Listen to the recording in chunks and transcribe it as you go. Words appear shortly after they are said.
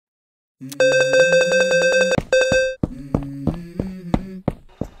Let's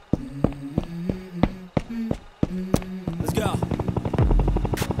go.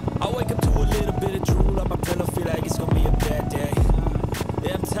 I wake up to a little bit of drool on my pillow, feel like it's gonna be a bad day.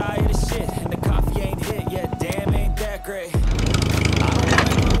 Yeah, I'm tired of shit, and the coffee ain't hit yet, damn, ain't that great. I don't wanna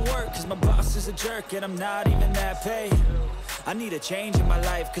go to work, cause my boss is a jerk, and I'm not even that paid. I need a change in my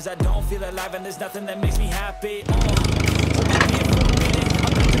life, cause I don't feel alive, and there's nothing that makes me happy. Hold my beer for a minute,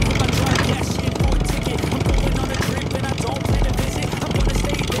 I'm about to put my car cash in for a ticket. I'm going on a trip, and I don't plan to visit. I'm gonna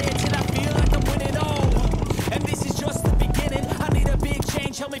stay there till I feel like I'm winning, oh. And this is just the beginning. I need a big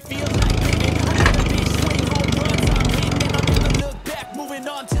change, help me feel like living. I need a big swing, home runs I'm hitting, and I'll never look back, moving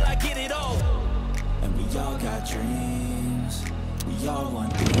on till I get it all. And we all got dreams, we all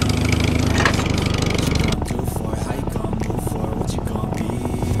want things. What you gonna do for it? How you gonna move for it? What you gonna be?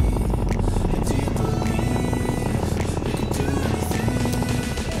 And do you believe you can do anything? What you gonna do for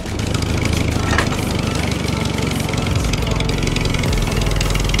it? How you gonna move for it? What you gonna be?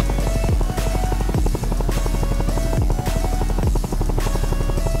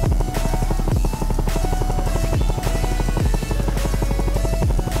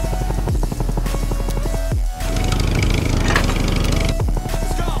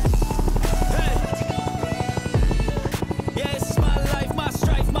 Let's go! Hey! Yeah, this is my life, my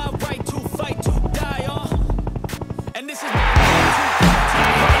strife, my right to fight, to die on. And this is my right to fight,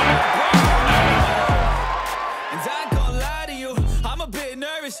 and I ain't gonna lie to you, I'm a bit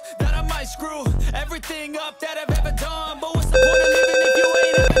nervous that I might screw everything up that I've ever done. But what's the point of living if you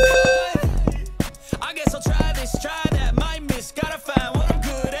ain't having fun? I guess I'll try this, try that, might miss, gotta find what I'm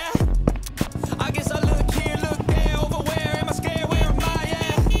good at. I guess I'll look here, look there, over where am I scared, where am I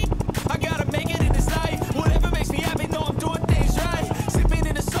at? I gotta make it in this life, whatever makes me happy, know I'm doing things right. Sipping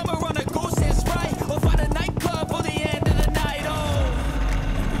in the summer on a goose and Sprite, or find a nightclub for the end of the night, oh.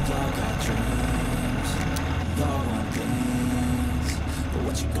 And we all got dreams, we all want things. But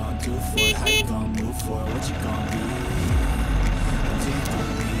what you gonna do for it? How you gonna move for it? What you gonna be? And do you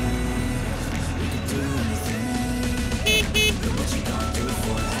believe you can do anything? But what you gonna do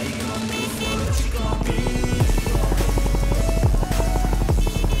for it? How you gonna move for it? What you gonna be?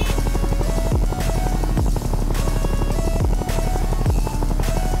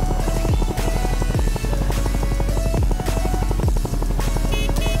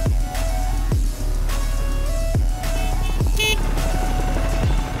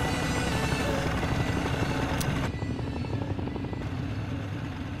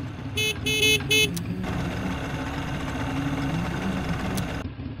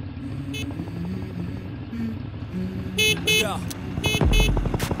 Let's go.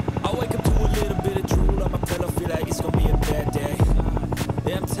 I wake up to a little bit of drool on my pillow, feel like it's gonna be a bad day.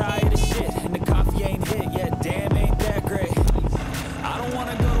 Yeah, I'm tired of shit, and the coffee ain't hit yet, damn, ain't that great. I don't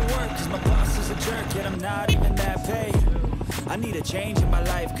wanna go to work, cause my boss is a jerk, and I'm not even that paid. I need a change in my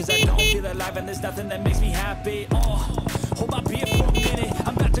life, cause I don't feel alive, and there's nothing that makes me happy. Hold my beer for a minute,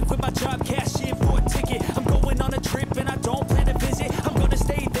 I'm about to quit my job, cash in for a ticket. I'm going on a trip, and I don't plan to visit. I'm gonna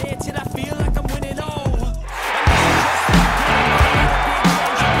stay there till I feel like I'm winning, oh.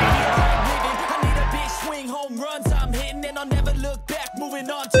 Home runs I'm hitting, and I'll never look back, moving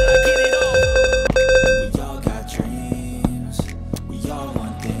on till I get it all. We all got dreams, we all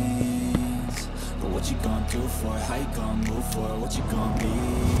want things. But what you gonna do for it? How you gonna move for it? What you gonna be?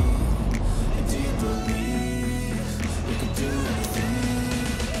 And do you believe you can do anything?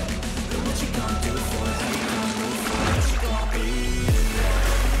 But what you gonna do for it? How you gonna move for it? What you gonna be?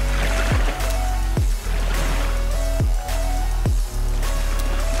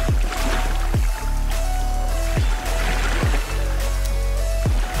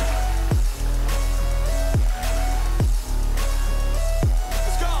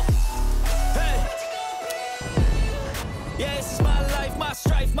 Yeah, this is my life, my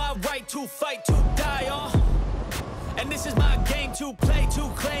strife, my right to fight, to die on. And this is my game to play,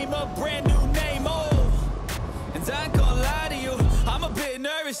 to claim a brand new name, oh. And I ain't gonna lie to you, I'm a bit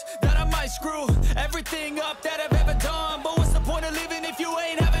nervous that I might screw everything up that I've ever done. But what's the point of living if you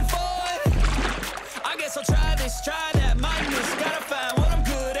ain't having fun? I guess I'll try this, try that, might miss, gotta find what I'm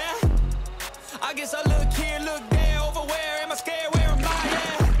good at. I guess I'll look here, look there, over where am I scared, where am I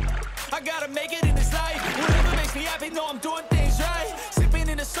at? I gotta make it in this life, whatever makes me happy, know I'm doing things right. Sipping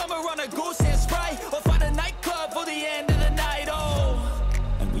in the summer on a goose and Sprite, or find a nightclub for the end of the night, oh.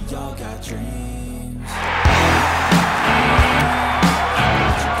 And we all got dreams.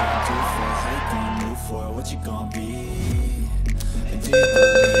 What you gonna do for it? How you gonna move for it? What you gonna be? And do you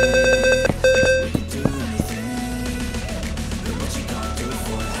believe you can do anything? But what you gonna do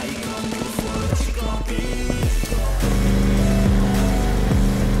for it? How you gonna move for it? What you gonna be?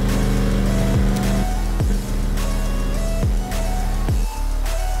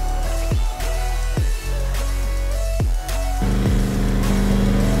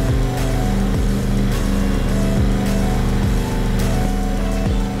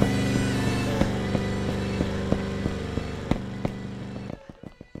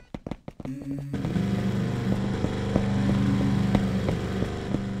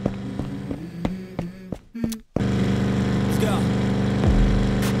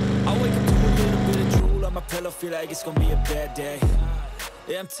 pillow, feel like it's gonna be a bad day.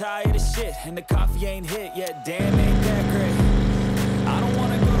 Yeah, I'm tired of shit, and the coffee ain't hit yet. Damn, ain't that great. I don't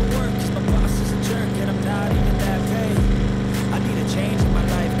wanna go to work, cause my boss is a jerk, and I'm not even that paid. I need a change in my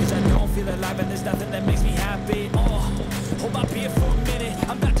life, cause I don't feel alive, and there's nothing that makes me happy. Hold my beer for a minute.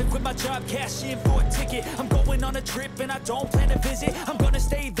 I'm about to quit my job, cash in for a ticket. I'm going on a trip, and I don't plan to visit. I'm gonna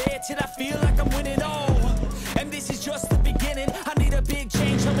stay there till I feel like I'm winning. And this is just the beginning. I need a big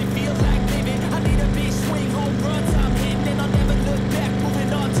change, help me feel like living. I need a big swing, home runs I'm hitting, and I'll never look back,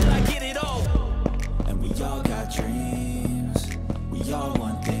 moving on till I get it all. And we all got dreams, we all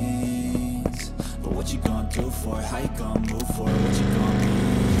want things, but what you gonna do for it? How you gonna move for it? What you gonna be?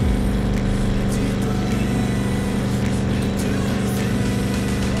 And do you believe you can do anything?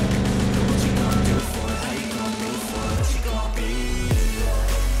 But what you gonna do for it? How you gonna move for it? What you gonna be?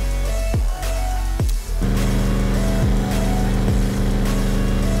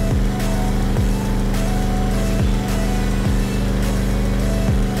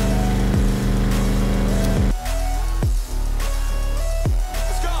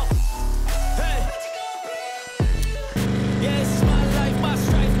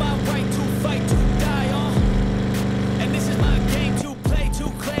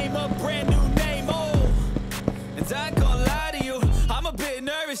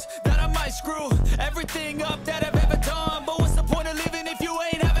 That I might screw everything up that I've ever done. But what's the point of living if you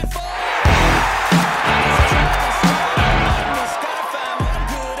ain't having fun? Gotta find what I'm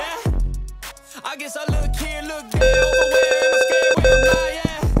good at. I guess I look here, look there, over where am I scared, where am I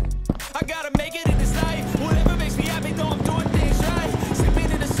at? I gotta make it in this life. Whatever makes me happy, know I'm doing things right.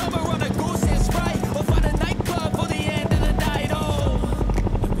 Sleeping in the summer on a goose and Sprite, or find a nightclub for the end of the night.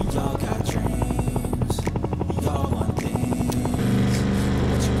 And we all got dreams, we all want things.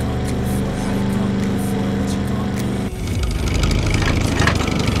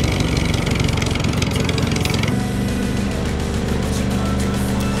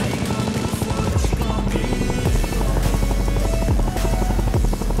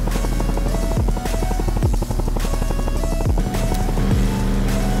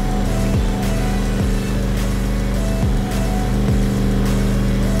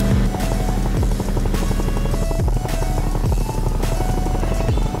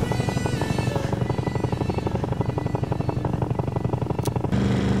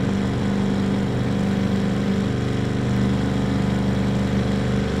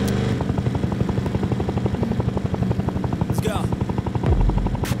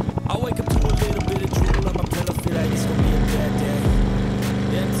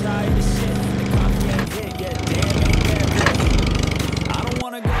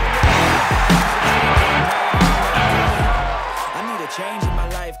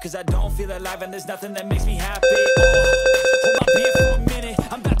 Cause I don't feel alive, and there's nothing that makes me happy. Hold my beer for a minute.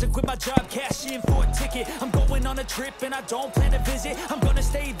 I'm about to quit my job, cash in for a ticket. I'm going on a trip, and I don't plan to visit. I'm gonna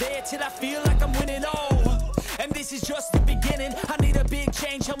stay there till I feel like I'm winning. And this is just the beginning. I need a big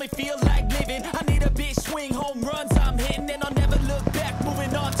change, help me feel like living. I need a big swing, home runs I'm hitting, and I'll never look back,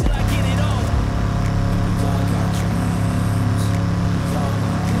 moving on till I get it all. We all got dreams, we all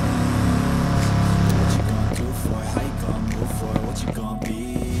want things, but what you gonna do for it? How you gonna move for it? What you gonna be?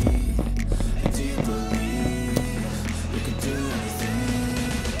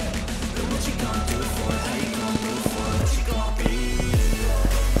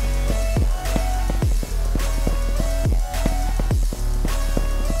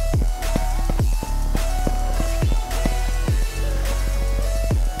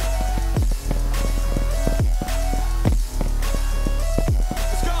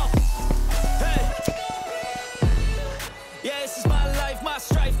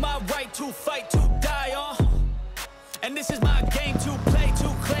 To fight, to die on. And this is my game to play,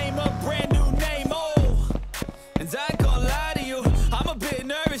 to claim a brand new name. And I ain't gonna lie to you, I'm a bit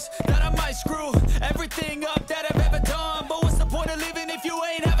nervous that I might screw everything up that I've ever done. But what's the point of living if you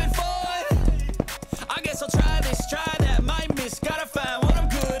ain't having fun? I guess I'll try this, try that, might miss, gotta find what I'm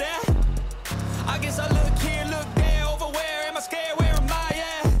good at. I guess I look here, look there, over where am I scared, where am I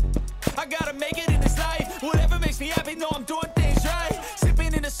at? I gotta make it in this life, whatever makes me happy, know I'm doing things right.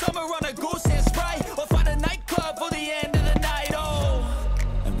 Sipping in the summer on a goose and Sprite, or find a nightclub for the end of the night.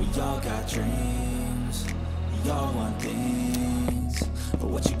 And we all got dreams, we all want things, but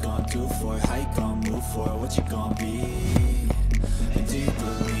what you gonna do for it? How you gonna move for it? What you gonna be? And do you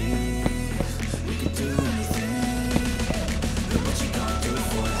believe you can do anything?